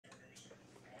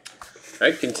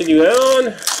Alright, continue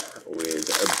on with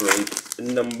a break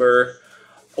number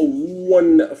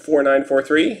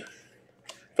 14943.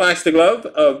 Flash the glove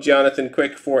of Jonathan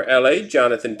Quick for LA,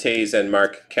 Jonathan Toews and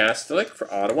Mark Kastelik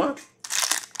for Ottawa.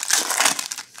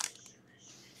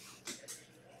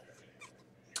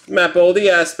 Matt Boldy,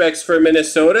 aspects for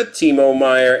Minnesota, Timo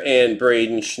Meier and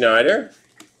Braden Schneider.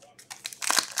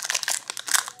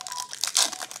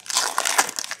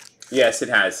 Yes, it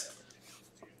has.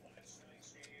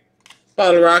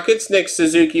 Bottle Rockets, Nick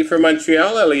Suzuki for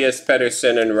Montreal, Elias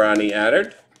Pettersson and Ronnie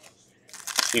Attard.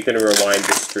 You can rewind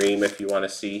the stream if you want to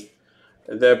see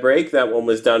the break. That one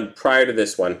was done prior to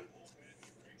this one.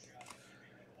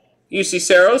 UC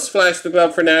Saros, Flash the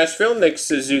glove for Nashville, Nick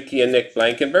Suzuki and Nick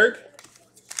Blankenberg.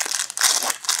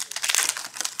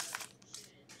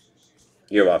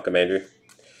 You're welcome, Andrew.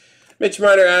 Mitch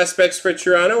Marner, aspects for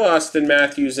Toronto, Austin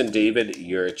Matthews and David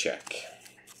Juracek.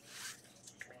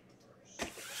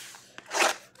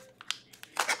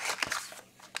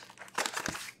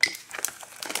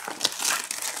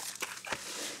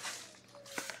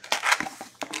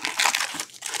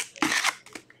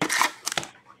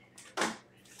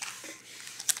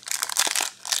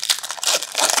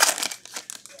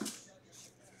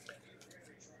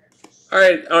 All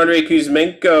right, Andrei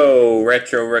Kuzmenko,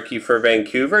 retro rookie for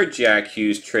Vancouver. Jack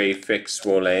Hughes, Trey Fix,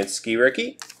 Wolanski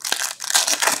rookie.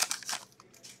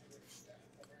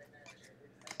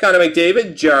 Connor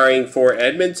McDavid, jarring for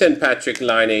Edmonton. Patrick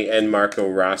Laine and Marco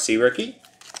Rossi rookie.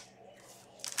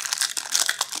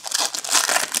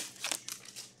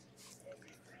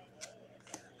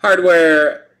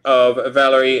 Hardware of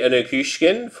Valerie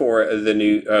Nichushkin for the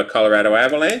new Colorado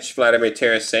Avalanche. Vladimir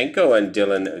Tarasenko and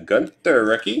Dylan Guenther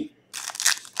rookie.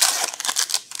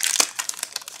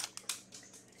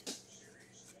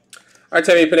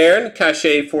 Artemi Panarin,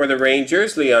 cachet for the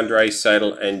Rangers, Leon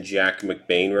Draisaitl and Jack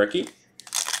McBain rookie.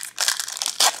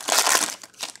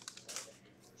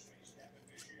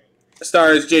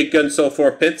 Stars, Jake Gunsel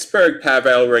for Pittsburgh,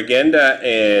 Pavel Regenda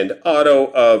and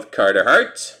auto of Carter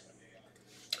Hart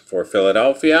for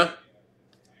Philadelphia.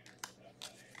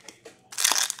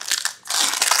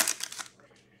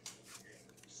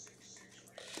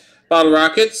 Bottle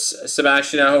Rockets,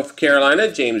 Sebastian Aho for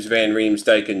Carolina, James Van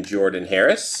Riemsdyk and Jordan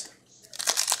Harris.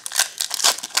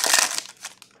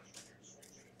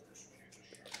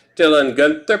 Dylan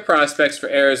Guenther, prospects for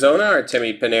Arizona,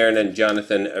 Artemi Panarin and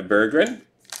Jonathan Berggren.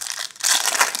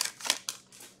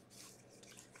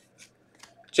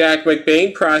 Jack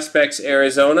McBain, prospects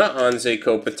Arizona, Anze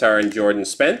Kopitar and Jordan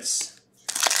Spence.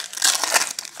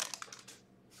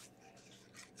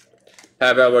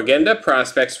 Pavel Regenda,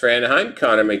 prospects for Anaheim,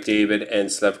 Connor McDavid and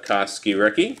Slafkovsky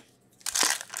rookie.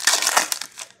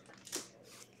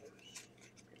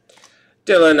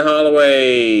 Dylan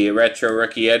Holloway, retro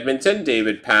rookie Edmonton,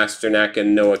 David Pasternak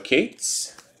and Noah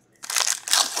Cates.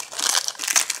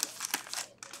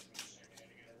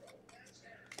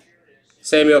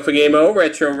 Samuel Fagemo,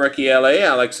 retro rookie LA,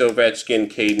 Alex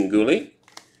Ovechkin, Caden Gooley.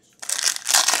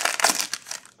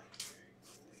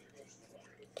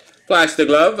 Flash the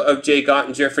glove of Jake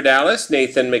Ottinger for Dallas,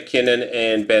 Nathan McKinnon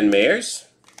and Ben Mayers.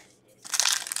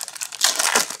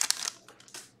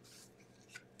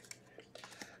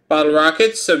 Bottle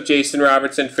Rockets of Jason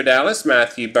Robertson for Dallas,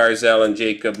 Matthew Barzell and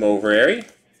Jacob Moverary.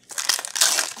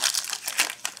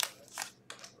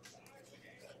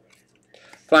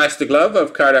 Flash the glove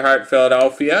of Carter Hart,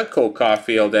 Philadelphia, Cole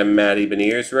Caulfield and Matty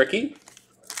Beniers rookie.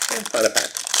 And fun pack.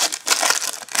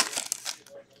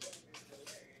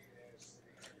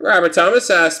 Robert Thomas,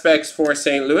 aspects for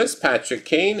St. Louis, Patrick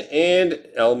Kane and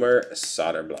Elmer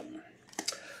Soderblom.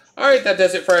 Alright, that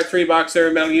does it for our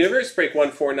 3-boxer Metal Universe, break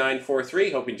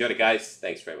 14943. Hope you enjoyed it, guys.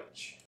 Thanks very much.